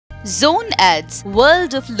Zone Ads,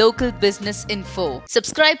 World of Local Business Info.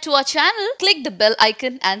 Subscribe to our channel, click the bell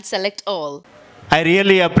icon and select all. I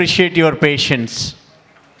really appreciate your patience.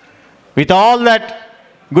 With all that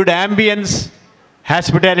good ambience,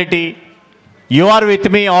 hospitality, you are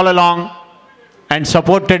with me all along and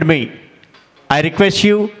supported me. I request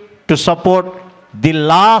you to support the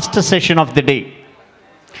last session of the day.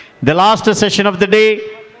 The last session of the day,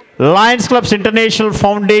 Lions Clubs International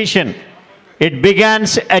Foundation. It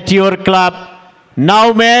begins at your club.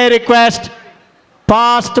 Now may I request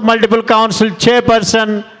past multiple council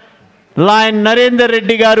chairperson, Lion Narender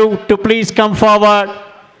Reddy Garu, to please come forward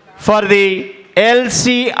for the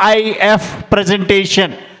LCIF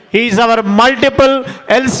presentation. He is our multiple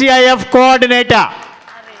LCIF coordinator.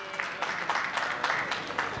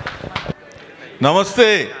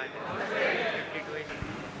 Namaste.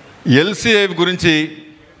 LCIF గురించి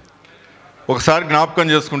ఒకసారి జ్ఞాపకం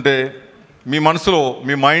చేసుకుంటే మీ మనసులో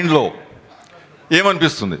మీ మైండ్లో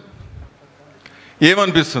ఏమనిపిస్తుంది?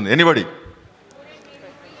 Anybody?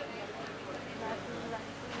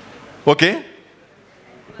 Okay,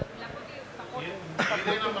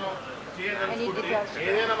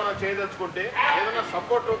 ఏదైనా మనం చేయదలుచుకుంటే ఏదైనా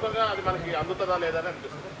సపోర్ట్ రూపంగా అది మనకి అందుతుందా లేదా అని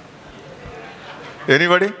అనిపిస్తుంది.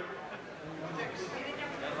 Anybody?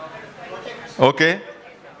 Okay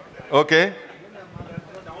okay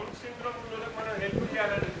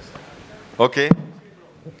okay.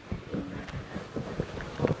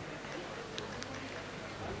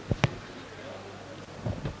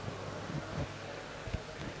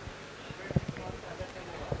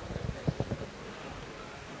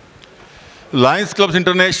 Lions Clubs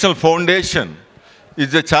International Foundation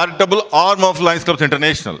is a charitable arm of Lions Clubs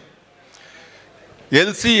International.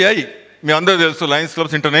 LCI, మీ అందరూ తెలుసు, Lions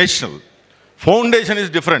Clubs International. Foundation is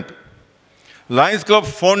different. Lions Club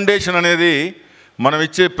Foundation అనేది మనం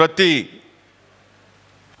ఇచ్చే ప్రతి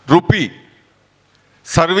రూపీ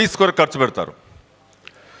సర్వీస్ కొరకు ఖర్చు పెడతారు.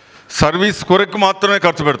 సర్వీస్ కొరకు మాత్రమే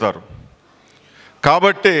ఖర్చు పెడతారు.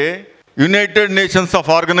 కాబట్టి యునైటెడ్ నేషన్స్ ఆఫ్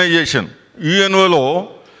ఆర్గనైజేషన్ యుఎన్ఓలో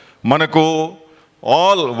మనకు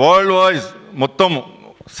ఆల్ వరల్డ్ వైజ్ మొత్తం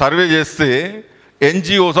సర్వే చేస్తే,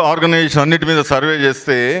 ఎన్జిఓస్ ఆర్గనైజేషన్ అన్నిటి మీద సర్వే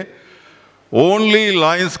చేస్తే only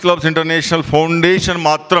Lions clubs international foundation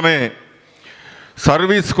మాత్రమే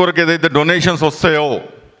సర్వీస్ కొరకు ఏదైతే డొనేషన్స్ వస్తాయో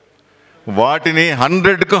వాటిని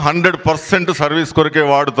 100కు 100% సర్వీస్ కొరకే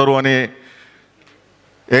వాడుతారు అని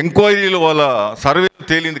ఎంక్వైరీలు వాళ్ళ సర్వే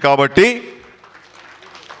తేలింది. కాబట్టి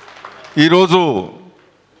ఈరోజు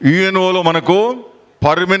యుఎన్ఓలో మనకు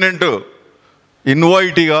పర్మనెంట్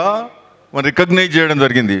ఇన్వైటీగా మనం రికగ్నైజ్ చేయడం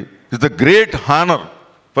జరిగింది. It's the great honour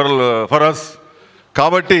for us.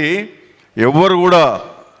 కాబట్టి ఎవరు కూడా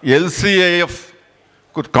ఎల్సిఐఎఫ్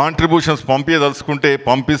కాంట్రిబ్యూషన్స్ పంపించదలుచుకుంటే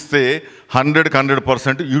పంపిస్తే 100కు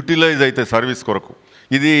 100% యూటిలైజ్ అవుతాయి సర్వీస్ కొరకు.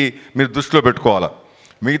 ఇది మీరు దృష్టిలో పెట్టుకోవాలా.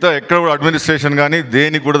 మిగతా ఎక్కడ కూడా అడ్మినిస్ట్రేషన్ కానీ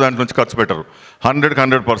దేనికి కూడా దాంట్లో నుంచి ఖర్చు పెట్టరు. 100కు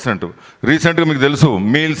 100%. రీసెంట్గా మీకు తెలుసు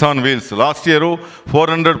meals on wheels last year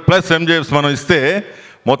 400+ ఎంజేఎఫ్స్ మనం ఇస్తే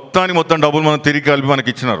మొత్తం డబ్బులు మనం తిరిగి కలిపి మనకి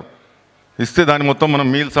ఇచ్చినారు. ఇస్తే దాని మొత్తం మనం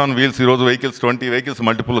మీల్స్ ఆన్ వీల్స్ ఈరోజు 20 వెహికల్స్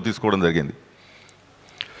మల్టిపుల్లో తీసుకోవడం జరిగింది.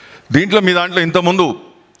 దీంట్లో మీ దాంట్లో ఇంతకుముందు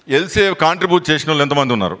ఎల్సిఐ కాంట్రిబ్యూట్ చేసిన వాళ్ళు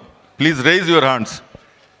ఎంతమంది ఉన్నారు? Please rise your hands.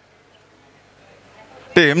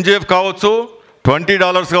 అంటే ఎంజేఎఫ్ కావచ్చు,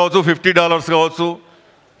 $20 కావచ్చు, $50 కావచ్చు,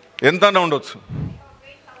 ఎంత ఉండొచ్చు.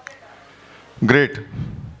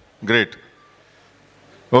 Great.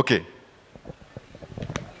 Okay.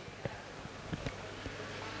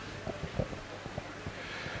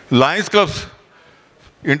 Lions clubs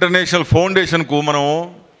international ఫౌండేషన్కు మనం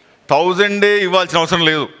 1000 ఇవ్వాల్సిన అవసరం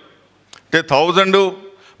లేదు. అంటే 1000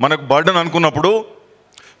 మనకు బర్డన్ అనుకున్నప్పుడు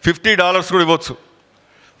 $50 కూడా ఇవ్వచ్చు.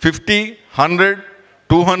 50, 100,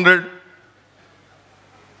 200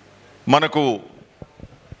 మనకు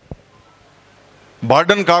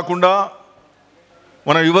బర్డన్ కాకుండా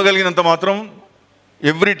మనం ఇవ్వగలిగినంత మాత్రం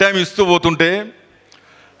ఎవ్రీ టైం ఇస్తూ పోతుంటే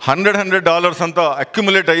 $100 అంతా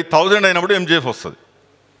అక్యుములేట్ అయ్యి 1000 అయినప్పుడు ఎంజేఎఫ్ వస్తుంది.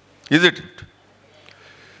 Is it?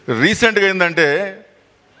 రీసెంట్గా ఏంటంటే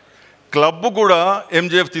క్లబ్ కూడా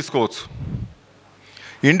ఎంజేఎఫ్ తీసుకోవచ్చు.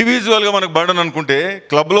 ఇండివిజువల్గా మనకు బర్డన్ అనుకుంటే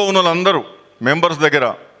క్లబ్లో ఉన్న వాళ్ళందరూ మెంబర్స్ దగ్గర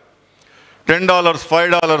 $10,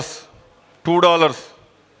 $5, $2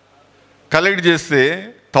 కలెక్ట్ చేస్తే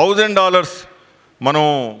 $1000 మనం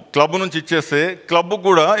క్లబ్ నుంచి ఇచ్చేస్తే క్లబ్కు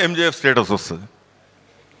కూడా ఎంజేఎఫ్ స్టేటస్ వస్తుంది.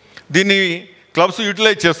 దీన్ని క్లబ్స్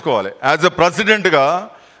యూటిలైజ్ చేసుకోవాలి. యాజ్ ఎ ప్రెసిడెంట్గా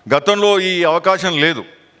గతంలో ఈ అవకాశం లేదు.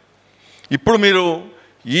 ఇప్పుడు మీరు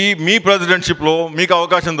మీ ప్రెసిడెంట్షిప్లో మీకు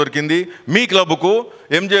అవకాశం దొరికింది. మీ క్లబ్కు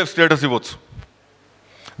ఎంజేఎఫ్ స్టేటస్ ఇవ్వచ్చు.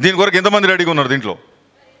 దీని కొరకు ఎంతమంది రెడీగా ఉన్నారు? దీంట్లో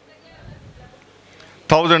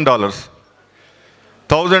 $1000.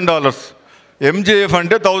 $1000 ఎంజేఎఫ్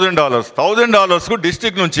అంటే $1000. $1000కు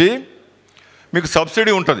డిస్ట్రిక్ట్ నుంచి మీకు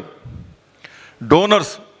సబ్సిడీ ఉంటుంది.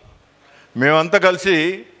 డోనర్స్ మేమంతా కలిసి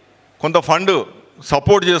కొంత ఫండ్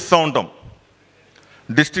సపోర్ట్ చేస్తూ ఉంటాం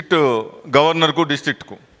డిస్ట్రిక్ట్ గవర్నర్కు,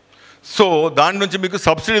 డిస్ట్రిక్ట్కు. సో దాని నుంచి మీకు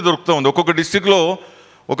సబ్సిడీ దొరుకుతూ ఉంది. ఒక్కొక్క డిస్ట్రిక్ట్లో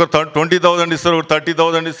ఒక 20,000 ఇస్తారు,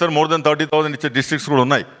 30,000 ఇస్తారు, మోర్ దెన్ 30,000 ఇచ్చే డిస్ట్రిక్ట్స్ కూడా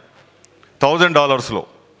ఉన్నాయి $1000లో.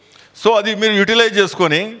 సో అది మీరు యూటిలైజ్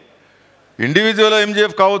చేసుకొని ఇండివిజువల్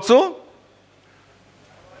ఎంజేఎఫ్ కావచ్చు,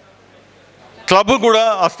 క్లబ్ కూడా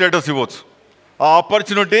ఆ స్టేటస్ ఇవ్వచ్చు. ఆ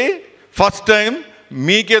ఆపర్చునిటీ ఫస్ట్ టైం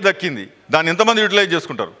మీకే దక్కింది. దాన్ని ఎంతమంది యూటిలైజ్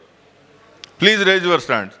చేసుకుంటారు? Please raise your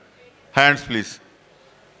hands please.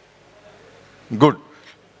 Good.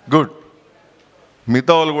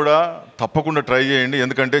 మిగతా వాళ్ళు కూడా తప్పకుండా ట్రై చేయండి.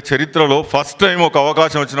 ఎందుకంటే చరిత్రలో ఫస్ట్ టైం ఒక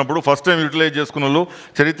అవకాశం వచ్చినప్పుడు ఫస్ట్ టైం యూటిలైజ్ చేసుకున్న వాళ్ళు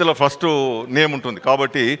చరిత్రలో ఫస్ట్ నేమ్ ఉంటుంది.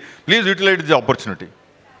 కాబట్టి ప్లీజ్ యూటిలైజ్ ది ఆపర్చునిటీ.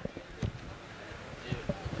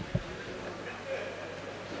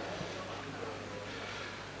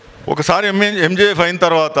 ఒకసారి ఎంజేఎఫ్ అయిన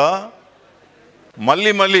తర్వాత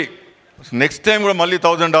మళ్ళీ నెక్స్ట్ టైం కూడా మళ్ళీ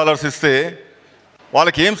 $1000 ఇస్తే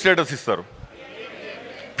వాళ్ళకి ఏం స్టేటస్ ఇస్తారు?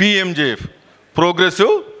 PMJF,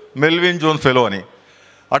 progressive Melvin zone fellow అని.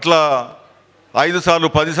 అట్లా 5 సార్లు,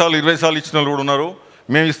 10 సార్లు, 20 సార్లు ఇచ్చిన వాళ్ళు కూడా ఉన్నారు.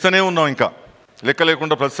 మేము ఇస్తూనే ఉన్నాం, ఇంకా లెక్క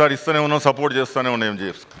లేకుండా ప్రతిసారి ఇస్తూనే ఉన్నాం, సపోర్ట్ చేస్తూనే ఉన్నాం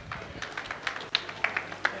ఎంజేఎఫ్.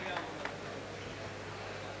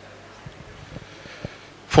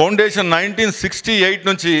 ఫౌండేషన్ 1968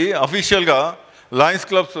 నుంచి అఫీషియల్గా లయన్స్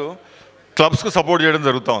క్లబ్స్కు సపోర్ట్ చేయడం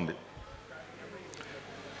జరుగుతూ ఉంది.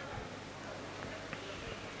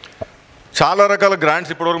 చాలా రకాల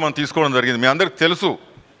గ్రాంట్స్ ఇప్పటివరకు మనం తీసుకోవడం జరిగింది. మీ అందరికి తెలుసు,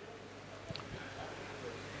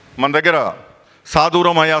 మన దగ్గర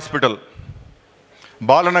సాధూరం eye hospital,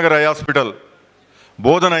 Balanagar eye hospital,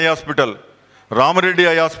 Bodhan eye hospital, Rama Reddy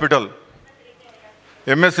eye hospital,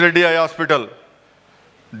 MS Reddy eye hospital,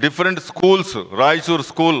 different schools, Raichur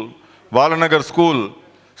school, Balanagar school,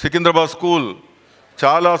 Secunderabad school,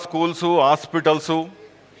 చాలా స్కూల్స్, హాస్పిటల్స్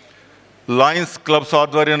లయన్స్ క్లబ్స్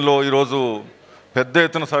ఆధ్వర్యంలో ఈరోజు పెద్ద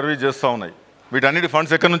ఎత్తున సర్వీస్ చేస్తూ ఉన్నాయి. వీటన్నిటి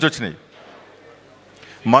ఫండ్స్ ఎక్కడి నుంచి వచ్చినాయి?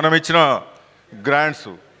 మనం ఇచ్చిన గ్రాంట్స్,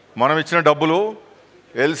 మనం ఇచ్చిన డబ్బులు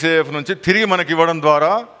LCF నుంచి తిరిగి మనకి ఇవ్వడం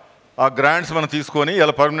ద్వారా ఆ గ్రాంట్స్ మనం తీసుకొని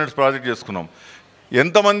ఇలా పర్మనెంట్ ప్రాజెక్ట్ చేసుకున్నాం.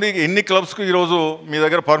 ఎంతమంది, ఎన్ని క్లబ్స్కు ఈరోజు మీ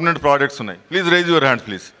దగ్గర పర్మనెంట్ ప్రాజెక్ట్స్ ఉన్నాయి? Please raise your hands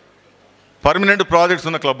please. Permanent projects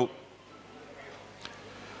ఉన్న క్లబ్.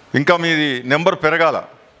 ఇంకా మీది నెంబర్ పెరగాల.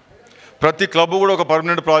 ప్రతి క్లబ్ కూడా ఒక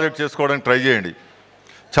పర్మనెంట్ ప్రాజెక్ట్ చేసుకోవడానికి ట్రై చేయండి.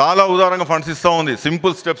 చాలా ఉదారంగా ఫండ్స్ ఇస్తూ ఉంది.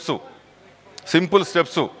 Simple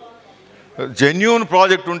steps. జెన్యూన్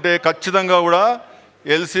ప్రాజెక్ట్ ఉంటే ఖచ్చితంగా కూడా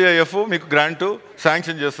LCIF మీకు గ్రాంట్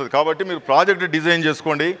శాంక్షన్ చేస్తుంది. కాబట్టి మీరు ప్రాజెక్ట్ డిజైన్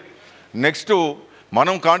చేసుకోండి. నెక్స్ట్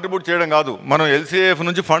మనం కాంట్రిబ్యూట్ చేయడం కాదు, మనం LCIF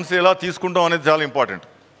నుంచి ఫండ్స్ ఎలా తీసుకుంటాం అనేది చాలా ఇంపార్టెంట్.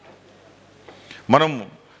 మనం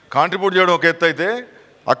కాంట్రిబ్యూట్ చేయడం ఒక ఎత్తు అయితే,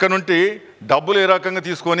 అక్కడ నుండి డబ్బులు ఏ రకంగా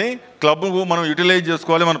తీసుకొని క్లబ్ను మనం యూటిలైజ్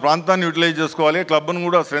చేసుకోవాలి, మన ప్రాంతాన్ని యూటిలైజ్ చేసుకోవాలి, క్లబ్ను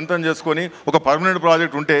కూడా స్ట్రెంథన్ చేసుకొని ఒక పర్మనెంట్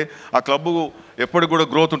ప్రాజెక్ట్ ఉంటే ఆ క్లబ్ ఎప్పటికి కూడా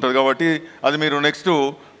గ్రోత్ ఉంటుంది. కాబట్టి అది మీరు నెక్స్ట్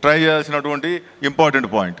ట్రై చేయాల్సినటువంటి important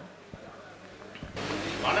point.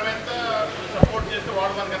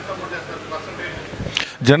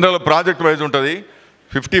 General project wise ఉంటుంది.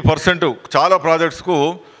 50% చాలా ప్రాజెక్ట్స్కు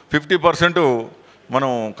 50% మనం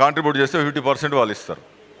కాంట్రిబ్యూట్ చేస్తే 50% వాళ్ళు ఇస్తారు.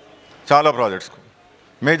 చాలా ప్రాజెక్ట్స్కు,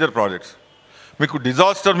 మేజర్ ప్రాజెక్ట్స్. మీకు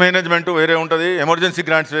డిజాస్టర్ మేనేజ్మెంట్ వేరే ఉంటుంది. ఎమర్జెన్సీ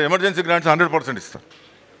గ్రాంట్స్ 100% ఇస్తారు.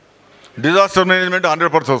 డిజాస్టర్ మేనేజ్మెంట్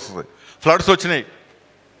 100% వస్తుంది. ఫ్లడ్స్ వచ్చినాయి,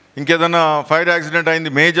 ఇంకేదన్నా ఫైర్ యాక్సిడెంట్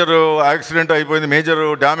అయింది, మేజర్ యాక్సిడెంట్ అయిపోయింది, మేజర్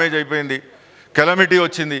డ్యామేజ్ అయిపోయింది, కెలమిటీ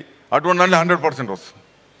వచ్చింది, అటువంటి 100% వస్తుంది.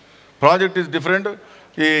 ప్రాజెక్ట్ ఈజ్ డిఫరెంట్,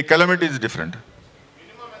 ఈ కెలమిటీ ఈజ్ డిఫరెంట్.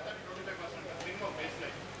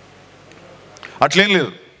 అట్లేం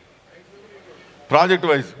లేదు. ప్రాజెక్ట్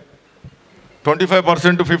వైజ్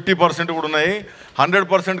 25%, 50% కూడా ఉన్నాయి.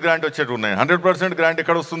 100% గ్రాంట్ వచ్చేట్టు ఉన్నాయి. 100% గ్రాంట్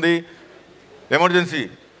ఎక్కడ వస్తుంది? ఎమర్జెన్సీ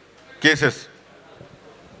కేసెస్,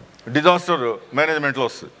 డిజాస్టర్ మేనేజ్మెంట్లో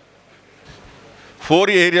వస్తుంది. 4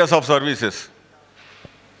 areas of services: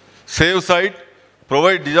 save site,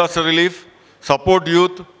 provide disaster relief, support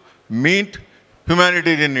youth, meet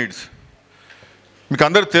humanitarian needs. మీకు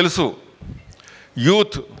అందరికి తెలుసు,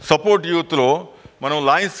 సపోర్ట్ యూత్లో మనం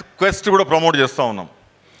లయన్స్ క్వెస్ట్ కూడా ప్రమోట్ చేస్తూ ఉన్నాం.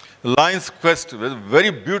 Lions quest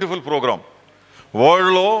very beautiful programme.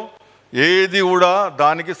 వరల్డ్లో ఏది కూడా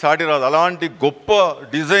దానికి సాటి రాదు. అలాంటి గొప్ప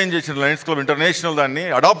డిజైన్ చేసిన లయన్స్ క్లబ్ ఇంటర్నేషనల్ దాన్ని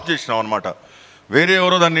అడాప్ట్ చేసినాం అనమాట. వేరే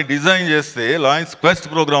ఎవరో దాన్ని డిజైన్ చేస్తే లయన్స్ క్వెస్ట్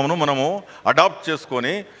ప్రోగ్రామ్ను మనము అడాప్ట్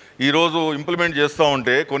చేసుకొని ఈరోజు ఇంప్లిమెంట్ చేస్తూ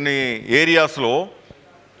ఉంటే కొన్ని ఏరియాస్లో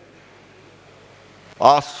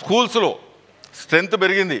ఆ స్కూల్స్లో స్ట్రెంగ్త్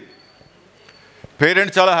పెరిగింది.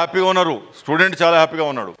 పేరెంట్స్ చాలా హ్యాపీగా ఉన్నారు, స్టూడెంట్ చాలా హ్యాపీగా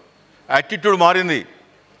ఉన్నాడు, యాటిట్యూడ్ మారింది.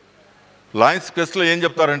 లయన్స్ క్వెస్ట్లో ఏం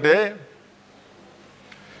చెప్తారంటే,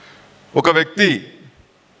 ఒక వ్యక్తి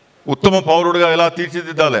ఉత్తమ పౌరుడిగా ఎలా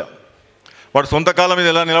తీర్చిదిద్దాలి, వాడు సొంత కాలం మీద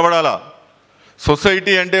ఎలా నిలబడాలా,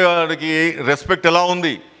 సొసైటీ అంటే వాడికి రెస్పెక్ట్ ఎలా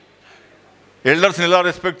ఉంది, ఎల్డర్స్ని ఎలా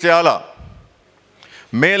రెస్పెక్ట్ చేయాలా,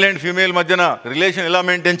 మేల్ అండ్ ఫీమేల్ మధ్యన రిలేషన్ ఎలా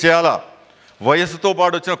మెయింటైన్ చేయాలా, వయస్సుతో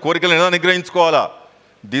పాటు వచ్చిన కోరికలను ఎలా నిగ్రహించుకోవాలా,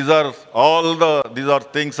 దీస్ ఆర్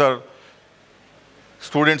థింగ్స్ ఆర్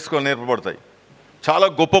స్టూడెంట్స్కి నేర్పబడతాయి. చాలా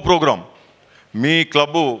గొప్ప ప్రోగ్రామ్. మీ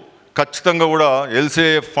క్లబ్బు ఖచ్చితంగా కూడా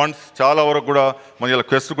ఎల్సీఏఎఫ్ ఫండ్స్ చాలా వరకు కూడా మన ఇలా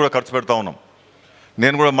క్వెస్ట్ కూడా ఖర్చు పెడతా ఉన్నాం.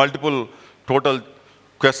 నేను కూడా మల్టిపుల్ టోటల్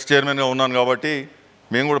క్వెస్ట్ చైర్మన్గా ఉన్నాను కాబట్టి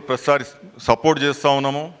మేము కూడా ప్రతిసారి సపోర్ట్ చేస్తూ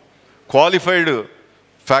ఉన్నాము. క్వాలిఫైడ్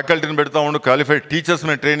ఫ్యాకల్టీని పెడతా ఉండు, క్వాలిఫైడ్ టీచర్స్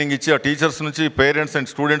మేము ట్రైనింగ్ ఇచ్చి ఆ టీచర్స్ నుంచి పేరెంట్స్ అండ్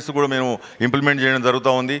స్టూడెంట్స్ కూడా మేము ఇంప్లిమెంట్ చేయడం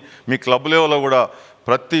జరుగుతూ ఉంది. మీ క్లబ్ లెవెల్లో కూడా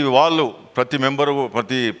ప్రతి మెంబరు,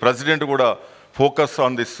 ప్రతి ప్రెసిడెంట్ కూడా focus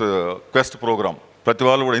on this quest programme. ప్రతి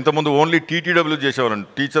వాళ్ళు కూడా ఇంతకుముందు only TTW చేసేవాళ్ళండి,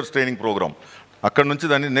 teachers training programme. అక్కడ నుంచి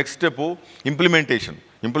దాన్ని నెక్స్ట్ స్టెప్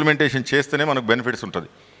ఇంప్లిమెంటేషన్ చేస్తేనే మనకు బెనిఫిట్స్ ఉంటుంది.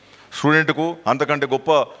 స్టూడెంట్కు అంతకంటే గొప్ప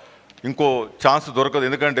ఇంకో ఛాన్స్ దొరకదు.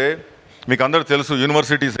 ఎందుకంటే మీకు అందరూ తెలుసు,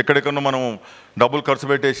 యూనివర్సిటీస్ ఎక్కడెక్కడో మనం డబ్బులు ఖర్చు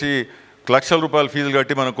పెట్టేసి లక్షల రూపాయల ఫీజులు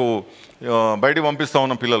కట్టి మనకు బయటికి పంపిస్తూ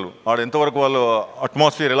ఉన్నాం పిల్లలు. ఆడ ఎంతవరకు వాళ్ళు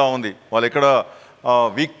అట్మాస్ఫియర్ ఎలా ఉంది, వాళ్ళు ఎక్కడ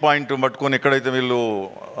వీక్ పాయింట్ పట్టుకొని ఎక్కడైతే వీళ్ళు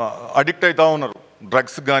అడిక్ట్ అవుతూ ఉన్నారు,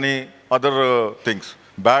 డ్రగ్స్ కానీ అదర్ థింగ్స్,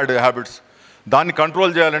 బ్యాడ్ హ్యాబిట్స్, దాన్ని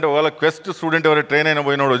కంట్రోల్ చేయాలంటే ఒకవేళ క్వెస్ట్ స్టూడెంట్ ఎవరైనా ట్రైన్ అయిన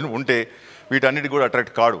పోయినోడు ఉంటే వీటన్నిటికి కూడా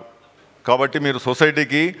అట్రాక్ట్ కాడు. కాబట్టి మీరు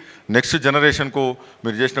సొసైటీకి నెక్స్ట్ జనరేషన్కు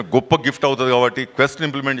మీరు చేసిన గొప్ప గిఫ్ట్ అవుతుంది. కాబట్టి క్వెస్ట్ని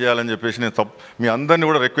ఇంప్లిమెంట్ చేయాలని చెప్పేసి నేను మీ అందరినీ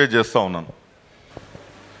కూడా రిక్వెస్ట్ చేస్తూ ఉన్నాను.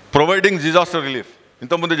 ప్రొవైడింగ్ డిజాస్టర్ రిలీఫ్,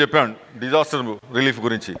 ఇంతకుముందే చెప్పాను డిజాస్టర్ రిలీఫ్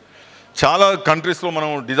గురించి. చాలా కంట్రీస్లో మనం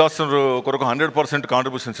డిజాస్టర్ కొరకు 100%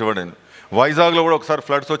 కాంట్రిబ్యూషన్స్ ఇవ్వడం. వైజాగ్లో కూడా ఒకసారి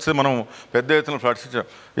ఫ్లడ్స్ వస్తే మనం పెద్ద ఎత్తున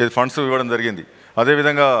ఫండ్స్ ఇవ్వడం జరిగింది.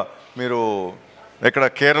 అదేవిధంగా మీరు ఇక్కడ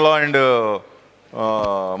కేరళ అండ్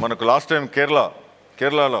మనకు లాస్ట్ టైం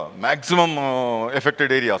కేరళలో మ్యాక్సిమం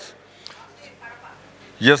ఎఫెక్టెడ్ ఏరియాస్,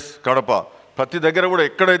 కడప, ప్రతి దగ్గర కూడా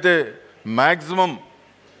ఎక్కడైతే మ్యాక్సిమం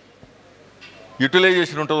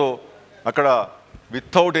యూటిలైజేషన్ ఉంటుందో అక్కడ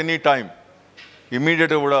వితౌట్ ఎనీ టైం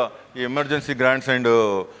ఇమ్మీడియట్గా కూడా ఈ ఎమర్జెన్సీ గ్రాంట్స్ అండ్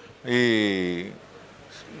ఈ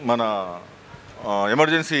మన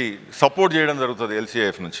ఎమర్జెన్సీ సపోర్ట్ చేయడం జరుగుతుంది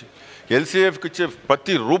ఎల్సీఐఎఫ్ నుంచి. ఎల్సీఐఎఫ్కి ఇచ్చే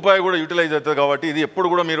ప్రతి రూపాయి కూడా యూటిలైజ్ అవుతుంది. కాబట్టి ఇది ఎప్పుడు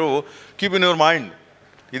కూడా మీరు కీప్ ఇన్ యువర్ మైండ్.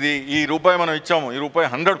 ఈ రూపాయి మనం ఇచ్చాము, ఈ రూపాయి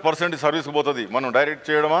 100% సర్వీస్కి పోతుంది. మనం డైరెక్ట్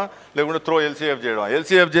చేయడమా లేకుంటే త్రో ఎల్సీఎఫ్ చేయడమా.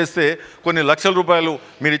 ఎల్సీఎఫ్ చేస్తే కొన్ని లక్షల రూపాయలు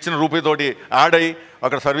మీరు ఇచ్చిన రూపాయితోటి యాడ్ అయ్యి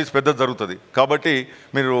అక్కడ సర్వీస్ పెద్దది జరుగుతుంది. కాబట్టి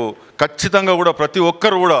మీరు ఖచ్చితంగా కూడా ప్రతి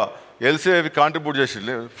ఒక్కరు కూడా ఎల్సీఐఎఫ్ కాంట్రిబ్యూట్ చేసి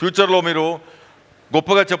ఫ్యూచర్లో మీరు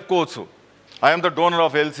గొప్పగా చెప్పుకోవచ్చు, I'm the donor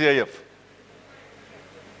of LCIF.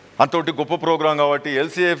 అంతటి గొప్ప ప్రోగ్రాం కాబట్టి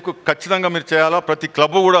ఎల్సీఐఎఫ్కు ఖచ్చితంగా మీరు చేయాలా. ప్రతి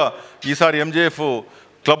క్లబ్ కూడా ఈసారి ఎంజేఎఫ్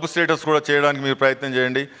క్లబ్ స్టేటస్ కూడా చేయడానికి మీరు ప్రయత్నం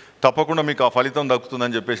చేయండి. తప్పకుండా మీకు ఆ ఫలితం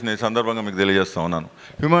దక్కుతుందని చెప్పేసి నేను సందర్భంగా మీకు తెలియజేస్తూ ఉన్నాను.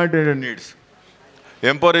 Humanitarian needs,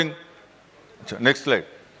 empowering. Next slide.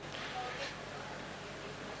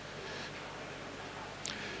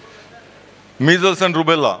 Measles and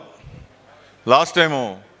rubella last time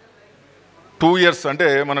 2 years అంటే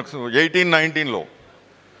మనకు 18-19లో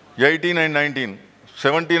 18 and 19,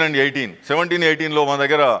 17 and 18, 17-18లో మన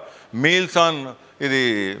దగ్గర మీల్స్ ఆన్ ఇది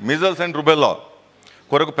మిజల్స్ అండ్ రుబెల్లా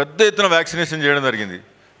కొరకు పెద్ద ఎత్తున వ్యాక్సినేషన్ చేయడం జరిగింది.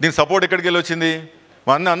 దీని సపోర్ట్ ఎక్కడికి వెళ్ళి వచ్చింది?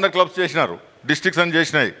 మా అందరు క్లబ్స్ చేసినారు, డిస్ట్రిక్ట్స్ అని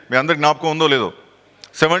చేసినాయి. మీ అందరికి జ్ఞాపకం ఉందో లేదో.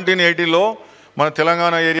 17-18లో మన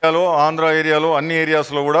తెలంగాణ ఏరియాలో, ఆంధ్ర ఏరియాలో, అన్ని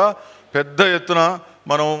ఏరియాస్లో కూడా పెద్ద ఎత్తున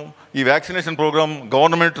మనం ఈ వ్యాక్సినేషన్ ప్రోగ్రామ్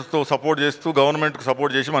గవర్నమెంట్తో గవర్నమెంట్కి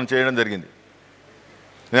సపోర్ట్ చేసి మనం చేయడం జరిగింది.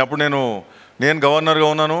 నేను గవర్నర్గా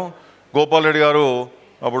ఉన్నాను, గోపాల్ రెడ్డి గారు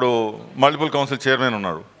అప్పుడు మల్టిపుల్ కౌన్సిల్ చైర్మన్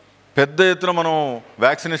ఉన్నాడు. పెద్ద ఎత్తున మనం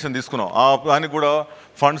వ్యాక్సినేషన్ తీసుకున్నాం. ఆ దానికి కూడా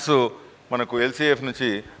ఫండ్స్ మనకు ఎల్సీఎఫ్ నుంచి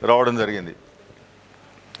రావడం జరిగింది.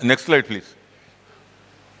 Next slide please.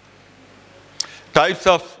 Types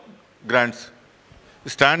of grants,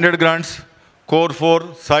 standard grants, core 4,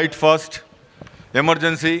 site first,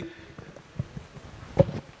 emergency,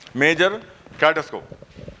 major, క్యాటస్కోప్.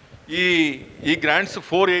 ఈ గ్రాంట్స్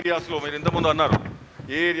 4 ఏరియాస్లో మీరు ఇంతకుముందు అన్నారు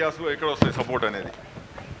ఏ ఏరియాస్లో ఎక్కడ వస్తాయి సపోర్ట్ అనేది.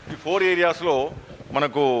 ఈ 4 ఏరియాస్లో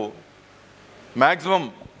మనకు మ్యాక్సిమం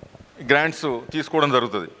గ్రాంట్స్ తీసుకోవడం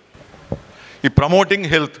జరుగుతుంది. ఈ promoting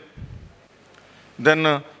health, then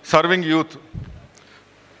serving youth,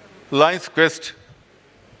 Lions quest,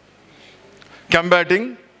 combating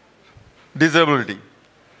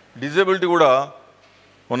disability కూడా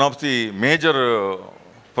one of the major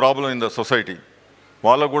problem in the society.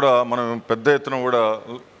 వాళ్ళకు కూడా మనం పెద్ద ఎత్తున కూడా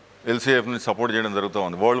ఎల్సీఎఫ్ నుంచి సపోర్ట్ చేయడం జరుగుతూ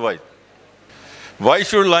ఉంది world wide. Why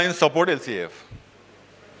should Lions support LCF?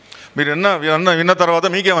 మీరు విన్న తర్వాత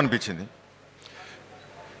మీకేమనిపించింది?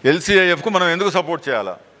 ఎల్సీఐఎఫ్కు మనం ఎందుకు సపోర్ట్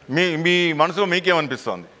చేయాలా? మీ మనసులో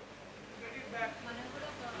మీకేమనిపిస్తుంది?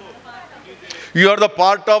 You are the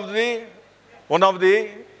part of the one of the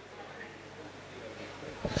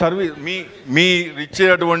service. మీరు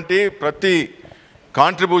ఇచ్చేటువంటి ప్రతి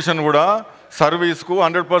కాంట్రిబ్యూషన్ కూడా సర్వీస్కు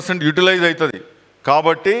 100% యూటిలైజ్ అవుతుంది.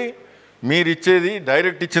 కాబట్టి మీరు ఇచ్చేది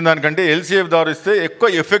డైరెక్ట్ ఇచ్చిన దానికంటే ఎల్సీఎఫ్ ద్వారా ఇస్తే ఎక్కువ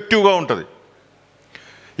ఎఫెక్టివ్గా ఉంటుంది,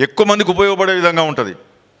 ఎక్కువ మందికి ఉపయోగపడే విధంగా ఉంటుంది.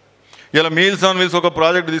 ఇలా మీల్స్ ఆన్ వీల్స్ ఒక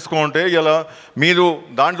ప్రాజెక్ట్ తీసుకుంటే ఇలా మీరు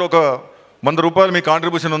దాంట్లో ఒక 100 రూపాయలు మీ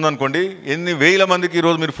కాంట్రిబ్యూషన్ ఉందనుకోండి, ఎన్ని వేల మందికి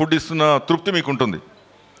ఈరోజు మీరు ఫుడ్ ఇస్తున్న తృప్తి మీకు ఉంటుంది.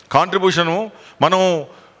 కాంట్రిబ్యూషను మనం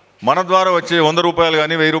మన ద్వారా వచ్చే 100 రూపాయలు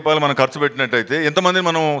కానీ 1000 రూపాయలు మనం ఖర్చు పెట్టినట్టయితే ఎంతమందిని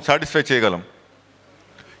మనం సాటిస్ఫై చేయగలం?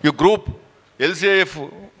 ఈ గ్రూప్ ఎల్సీఐఎఫ్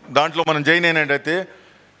దాంట్లో మనం జాయిన్ అయినట్టయితే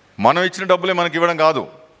మనం ఇచ్చిన డబ్బులే మనకి ఇవ్వడం కాదు,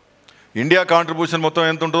 ఇండియా కాంట్రిబ్యూషన్ మొత్తం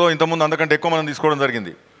ఎంత ఉంటుందో ఇంతకుముందు అంతకంటే ఎక్కువ మనం తీసుకోవడం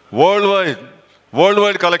జరిగింది. వరల్డ్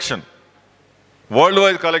వైడ్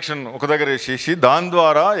కలెక్షన్ ఒక దగ్గర వేసేసి దాని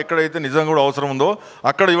ద్వారా ఎక్కడైతే నిజంగా కూడా అవసరం ఉందో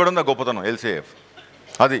అక్కడ ఇవ్వడం నా గొప్పతనం ఎల్సీఐఎఫ్.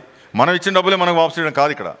 అది మనం ఇచ్చిన డబ్బులే మనకు వాపసు చేయడం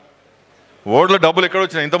కాదు. ఇక్కడ వరల్డ్లో డబ్బులు ఎక్కడ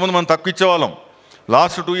వచ్చినాయి? ఇంతకుముందు మనం తక్కువ ఇచ్చేవాళ్ళం,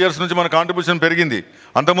 లాస్ట్ 2 years నుంచి మన కాంట్రిబ్యూషన్ పెరిగింది.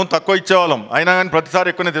 అంతకుముందు తక్కువ ఇచ్చేవాళ్ళం, అయినా కానీ ప్రతిసారి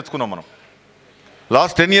ఎక్కువనే తెచ్చుకున్నాం. మనం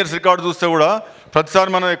లాస్ట్ 10 years రికార్డు చూస్తే కూడా ప్రతిసారి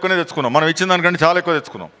మనం ఎక్కువనే తెచ్చుకున్నాం. మనం ఇచ్చిన దానికంటే చాలా ఎక్కువ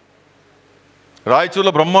తెచ్చుకున్నాం.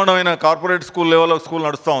 రాయచూరులో బ్రహ్మాండమైన కార్పొరేట్ స్కూల్ లెవెల్లో స్కూల్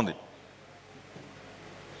నడుస్తూ ఉంది.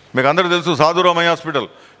 మీకు అందరికీ తెలుసు, సాధురామయ్య hospital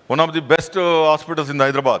one of the best hospitals in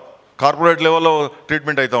Hyderabad. Corporate లెవెల్లో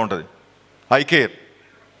ట్రీట్మెంట్ అవుతూ ఉంటుంది, I care.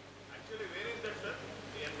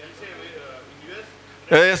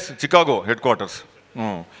 Yes, Chicago head quarters.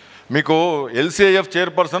 మీకు LCIF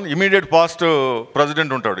chairperson immediate past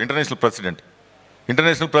president ఉంటాడు, ఇంటర్నేషనల్ ప్రెసిడెంట్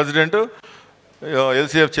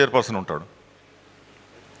ఎల్సీఎఫ్ చైర్పర్సన్ ఉంటాడు.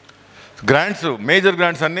 గ్రాంట్స్, మేజర్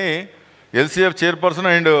గ్రాంట్స్ అన్నీ LCF chairperson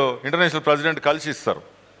and international president కలిసి ఇస్తారు.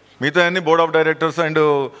 మిగతా అన్ని బోర్డ్ ఆఫ్ డైరెక్టర్స్ అండ్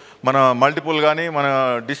మన మల్టిపుల్ కానీ మన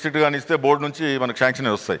డిస్ట్రిక్ట్ కానీ ఇస్తే బోర్డు నుంచి మనకు శాంక్షన్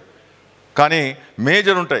వస్తాయి. కానీ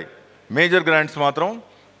మేజర్ గ్రాంట్స్ మాత్రం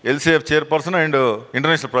LCF chairperson and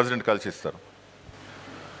international president కలిసి ఇస్తారు.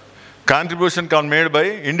 Contribution can made by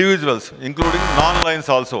individuals including non lines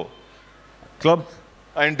also, clubs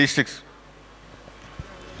and districts.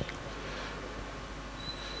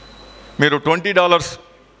 మీరు $20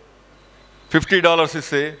 $50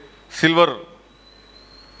 ఇస్తే సిల్వర్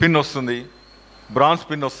పిన్ వస్తుంది, బ్రాంజ్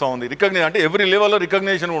పిన్ వస్తూ ఉంది. రికగ్నైజ్ అంటే ఎవ్రీ లెవెల్లో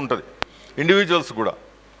రికగ్నేషన్ ఉంటుంది ఇండివిజువల్స్ కూడా.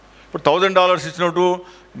 ఇప్పుడు $1000 ఇచ్చినట్టు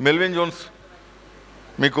మెల్విన్ జోన్స్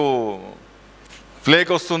మీకు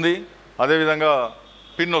ఫ్లేక్ వస్తుంది, అదేవిధంగా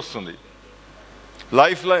పిన్ వస్తుంది.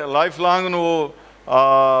 లైఫ్ లాంగ్ నువ్వు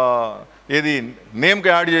ఏది నేమ్కి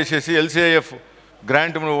యాడ్ చేసేసి ఎల్సీఐఎఫ్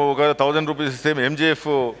గ్రాంట్ నువ్వు ఒక 1000 రూపీస్ ఇస్తే ఎంజేఎఫ్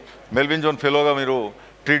మెల్విన్ జోన్ ఫెలోగా మీరు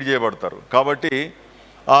ట్రీట్ చేయబడతారు. కాబట్టి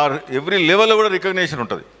ఆ ఎవ్రీ లెవెల్లో కూడా రికగ్నేషన్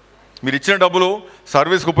ఉంటుంది. మీరు ఇచ్చిన డబ్బులు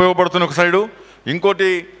సర్వీస్కి ఉపయోగపడుతున్న ఒక సైడు, ఇంకోటి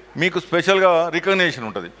మీకు స్పెషల్గా రికగ్నేషన్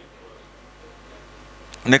ఉంటుంది.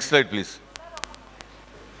 Next slide please.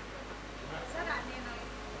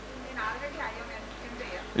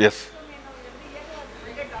 Yes,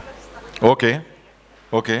 okay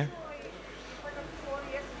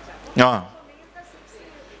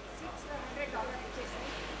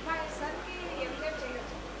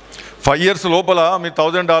 5 years లోపల మీరు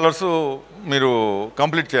 $1000 మీరు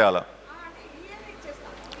కంప్లీట్ చేయాలా?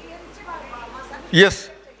 ఎస్,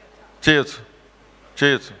 చేయొచ్చు.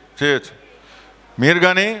 మీరు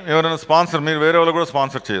కానీ ఎవరైనా స్పాన్సర్, మీరు వేరే వాళ్ళు కూడా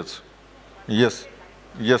స్పాన్సర్ చేయొచ్చు. Yes.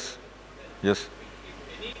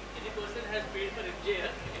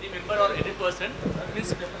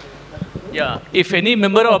 If any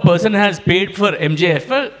member or person has paid for MJF,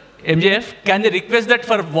 can they request that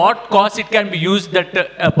for what cost it can be used, that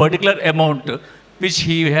a particular amount which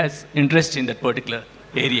he has interest in that particular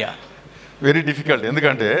area? Very difficult,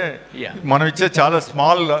 ఎందుకంటే మనం ఇచ్చే చాలా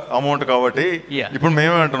small amount కాబట్టి. ఇప్పుడు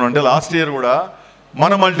మేమేమంటున్నాం అంటే last year కూడా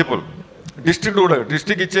మన multiple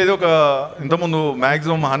district ఇచ్చేది ఒక ఇంతకుముందు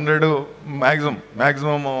మ్యాక్సిమం 100,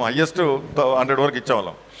 మ్యాక్సిమం హయ్యెస్ట్ 100 వరకు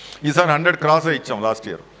ఇచ్చేవాళ్ళం. ఈసారి 100 క్రాస్ ఇచ్చాం లాస్ట్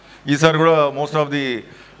ఇయర్. ఈసారి కూడా most of the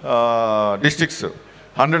districts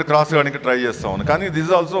 100 cross కావడానికి ట్రై చేస్తా ఉన్నాను. కానీ this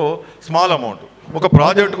is also small amount. ఒక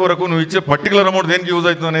ప్రాజెక్ట్ కొరకు నువ్వు ఇచ్చే పర్టికులర్ అమౌంట్ దేనికి యూజ్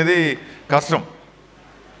అవుతుంది అనేది కష్టం.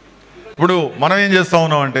 ఇప్పుడు మనం ఏం చేస్తూ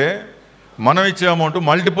ఉన్నాం అంటే మనం ఇచ్చే అమౌంట్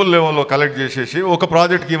మల్టిపుల్ లెవెల్లో కలెక్ట్ చేసేసి ఒక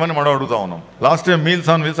ప్రాజెక్ట్కి ఇవ్వని మనం అడుగుతూ ఉన్నాం. Last time meals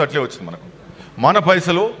on wheels అట్లే వచ్చింది మనకు. మన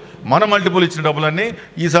పైసలు మన మల్టిపుల్ ఇచ్చిన డబ్బులన్నీ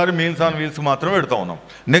ఈసారి మీల్స్ ఆన్ వీల్స్ మాత్రం పెడతా ఉన్నాం.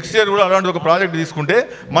 నెక్స్ట్ ఇయర్ కూడా అలాంటి ఒక ప్రాజెక్ట్ తీసుకుంటే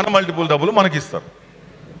మన మల్టిపుల్ డబ్బులు మనకి ఇస్తారు.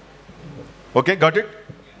 Okay, got it?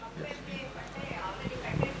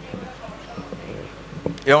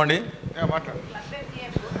 ఏమండి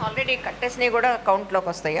ఆల్రెడీ కట్టేసినవి కూడా అకౌంట్లోకి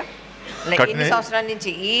వస్తాయా? ఎన్ని సంవత్సరాల నుంచి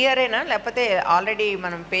ఈ ఇయరేనా లేకపోతే ఆల్రెడీ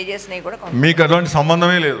మనం పే చేసినవి కూడా మీకు అటువంటి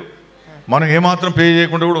సంబంధమే లేదు. మనం ఏమాత్రం పే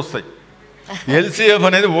చేయకుండా కూడా వస్తాయి. ఎల్సీఎఫ్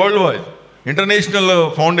అనేది వరల్డ్ వైడ్ ఇంటర్నేషనల్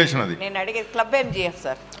ఫౌండేషన్. అది నేను అడిగేది club MGF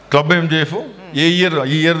sir. Club MGF ఈ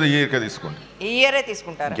ఇయర్కే తీసుకోండి. ఈ ఇయరే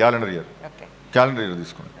తీసుకుంటారు. క్యాలెండర్ ఇయర్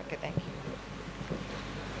తీసుకోండి. Okay, thank you.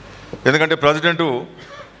 ఎందుకంటే ప్రెసిడెంట్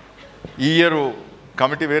ఈ ఇయర్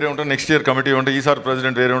కమిటీ వేరే ఉంటారు, నెక్స్ట్ ఇయర్ కమిటీ ఉంటుంది. ఈసారి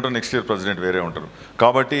ప్రెసిడెంట్ వేరే ఉంటారు, నెక్స్ట్ ఇయర్ ప్రెసిడెంట్ వేరే ఉంటారు.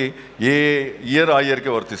 కాబట్టి ఏ ఇయర్ ఆ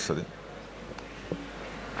ఇయర్కే వర్తిస్తుంది.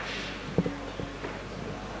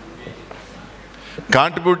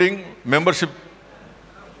 Contributing membership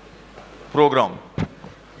programme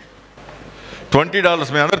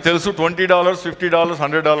 $20. మీ అందరూ తెలుసు, $20, $50,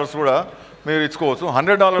 $100 కూడా మీరు ఇచ్చుకోవచ్చు.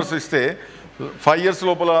 $100 ఇస్తే 5 years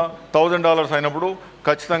లోపల $1000 అయినప్పుడు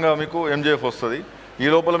ఖచ్చితంగా మీకు ఎంజేఎఫ్ వస్తుంది. ఈ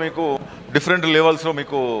లోపల మీకు డిఫరెంట్ లెవెల్స్లో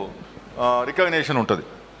మీకు రికగ్నేషన్ ఉంటుంది.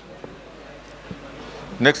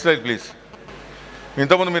 Next slide please.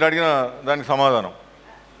 ఇంతకుముందు మీరు అడిగిన దానికి సమాధానం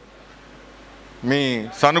మీ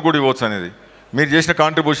సన్ కూడా ఇవ్వచ్చు అనేది. మీరు చేసిన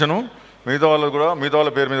కాంట్రిబ్యూషను మిగతా వాళ్ళ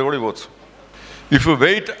పేరు మీద కూడా ఇవ్వచ్చు. If you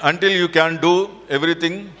wait until you can do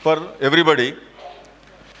everything for everybody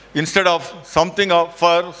instead of something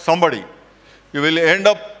for somebody you will end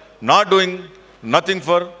up not doing nothing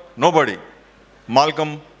for nobody.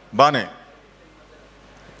 Malcolm బానే.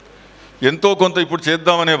 ఎంతో కొంత ఇప్పుడు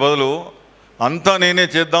చేద్దామనే బదులు అంతా నేనే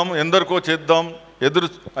చేద్దాం, ఎందరికో చేద్దాం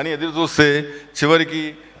ఎదురు చూస్తే చివరికి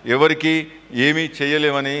ఎవరికి ఏమీ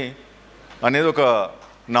చేయలేమని అనేది ఒక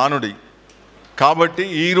నానుడి. కాబట్టి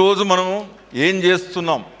ఈరోజు మనం ఏం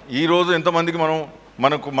చేస్తున్నాం, ఈరోజు ఎంతమందికి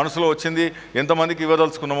మనకు మనసులో వచ్చింది, ఎంతమందికి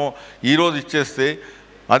ఇవ్వదలుచుకున్నామో ఈరోజు ఇచ్చేస్తే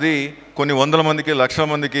అది కొన్ని వందల మందికి, లక్షల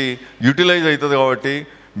మందికి యూటిలైజ్ అవుతుంది. కాబట్టి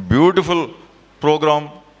బ్యూటిఫుల్ ప్రోగ్రామ్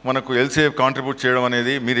మనకు ఎల్సీఎఫ్ కాంట్రిబ్యూట్ చేయడం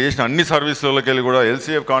అనేది. మీరు చేసిన అన్ని సర్వీసులకి వెళ్ళి కూడా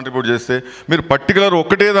ఎల్సీఎఫ్ కాంట్రిబ్యూట్ చేస్తే, మీరు పర్టికులర్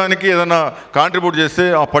ఒక్కటే దానికి ఏదైనా కాంట్రిబ్యూట్ చేస్తే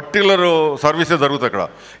ఆ పర్టికులర్ సర్వీసే జరుగుతుంది. అక్కడ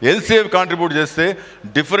ఎల్సీఎఫ్ కాంట్రిబ్యూట్ చేస్తే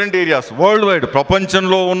డిఫరెంట్ ఏరియాస్ వరల్డ్ వైడ్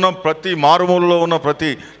ప్రపంచంలో ఉన్న ప్రతి మారుమూలలో ఉన్న ప్రతి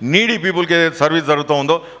నీడీ పీపుల్కి ఏదైతే సర్వీస్ జరుగుతూ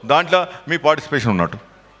ఉందో దాంట్లో మీ పార్టిసిపేషన్ ఉన్నట్టు.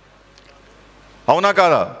 అవునా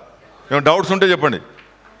కాదా? ఏమైనా డౌట్స్ ఉంటే చెప్పండి.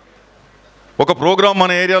 ఒక ప్రోగ్రామ్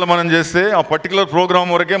మన ఏరియాలో మనం చేస్తే ఆ పర్టికులర్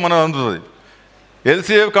ప్రోగ్రామ్ వరకే మనం అందుతుంది.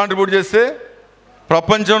 ఎల్సీఎఫ్ కాంట్రిబ్యూట్ చేస్తే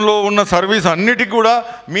ప్రపంచంలో ఉన్న సర్వీస్ అన్నిటికీ కూడా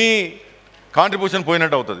మీ కాంట్రిబ్యూషన్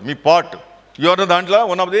పోయినట్టు అవుతుంది. మీ పార్ట్ యు ఆర్ దాంట్లో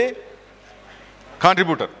one of the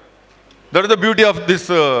contributor. That is the beauty of this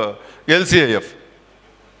LCIF.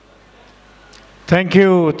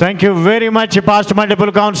 Thank you very much past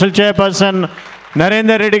multiple council chairperson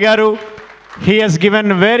Narender Reddy గారు. He has given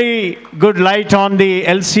very good light on the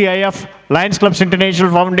LCIF, Lions Clubs International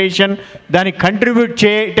Foundation. దాన్ని contribute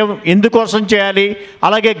చేయటం ఎందుకోసం చేయాలి,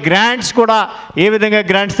 అలాగే grants కూడా ఏ విధంగా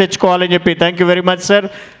grants తెచ్చుకోవాలని చెప్పి. Thank you very much sir.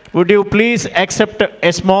 Would you please accept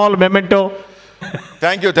a small memento?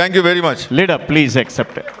 Thank you very much. Leader, please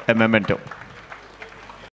accept a memento.